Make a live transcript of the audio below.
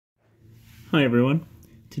Hi everyone.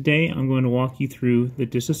 Today I'm going to walk you through the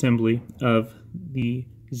disassembly of the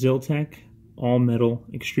ZYLtech all-metal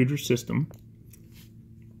extruder system.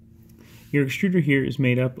 Your extruder here is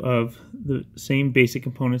made up of the same basic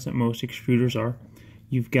components that most extruders are.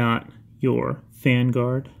 You've got your fan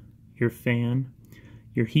guard, your fan,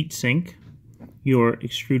 your heat sink, your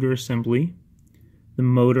extruder assembly, the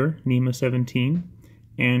motor NEMA 17,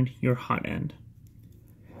 and your hot end.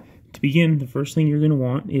 To begin, the first thing you're going to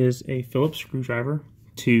want is a Phillips screwdriver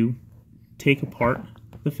to take apart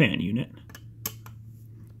the fan unit.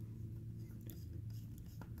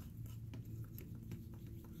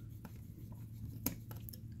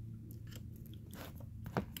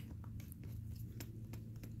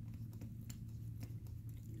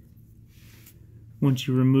 Once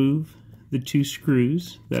you remove the two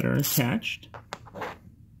screws that are attached,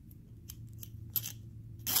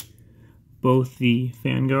 both the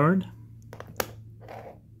fan guard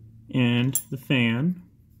and the fan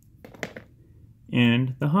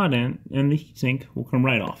and the hot end and the heatsink will come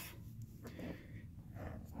right off.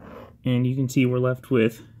 And you can see we're left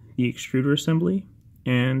with the extruder assembly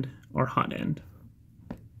and our hot end.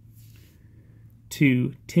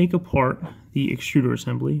 To take apart the extruder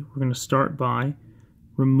assembly, we're going to start by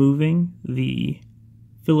removing the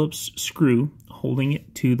Phillips screw holding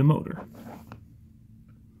it to the motor.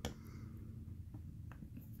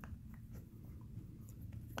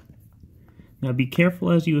 Now be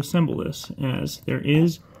careful as you assemble this, as there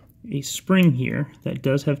is a spring here that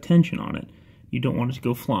does have tension on it. You don't want it to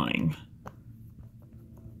go flying.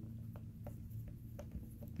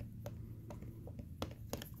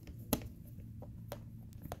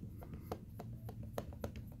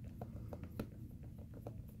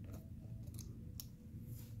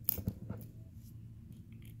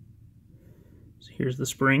 So here's the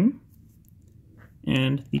spring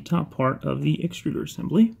and the top part of the extruder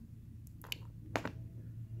assembly.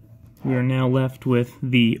 We are now left with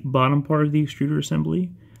the bottom part of the extruder assembly,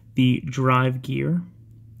 the drive gear,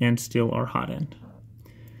 and still our hot end.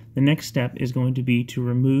 The next step is going to be to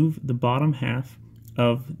remove the bottom half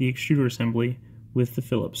of the extruder assembly with the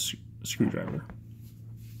Phillips screwdriver.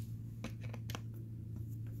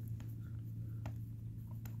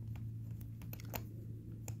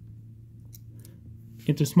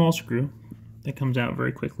 It's a small screw that comes out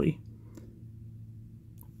very quickly.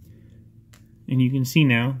 And you can see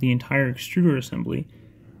now the entire extruder assembly,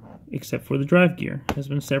 except for the drive gear, has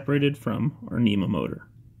been separated from our NEMA motor.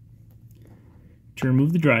 To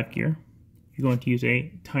remove the drive gear, you're going to use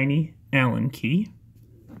a tiny Allen key,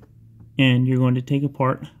 and you're going to take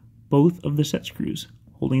apart both of the set screws,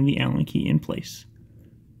 holding the Allen key in place.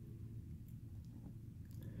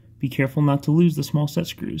 Be careful not to lose the small set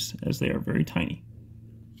screws, as they are very tiny.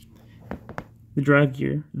 The drive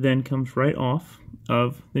gear then comes right off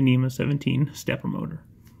of the NEMA 17 stepper motor.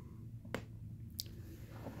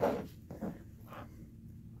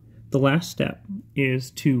 The last step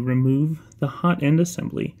is to remove the hot end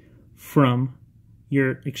assembly from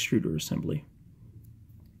your extruder assembly.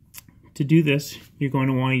 To do this, you're going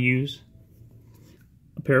to want to use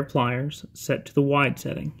a pair of pliers set to the wide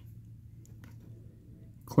setting,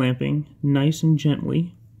 clamping nice and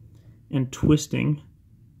gently and twisting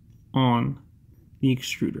on the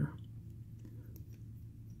extruder.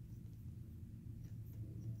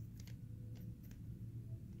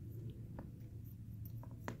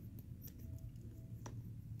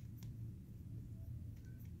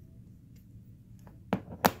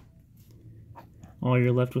 All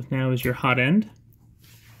you're left with now is your hot end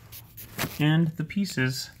and the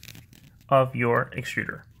pieces of your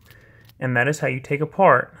extruder. And that is how you take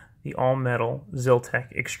apart the all-metal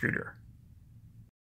ZYLtech extruder.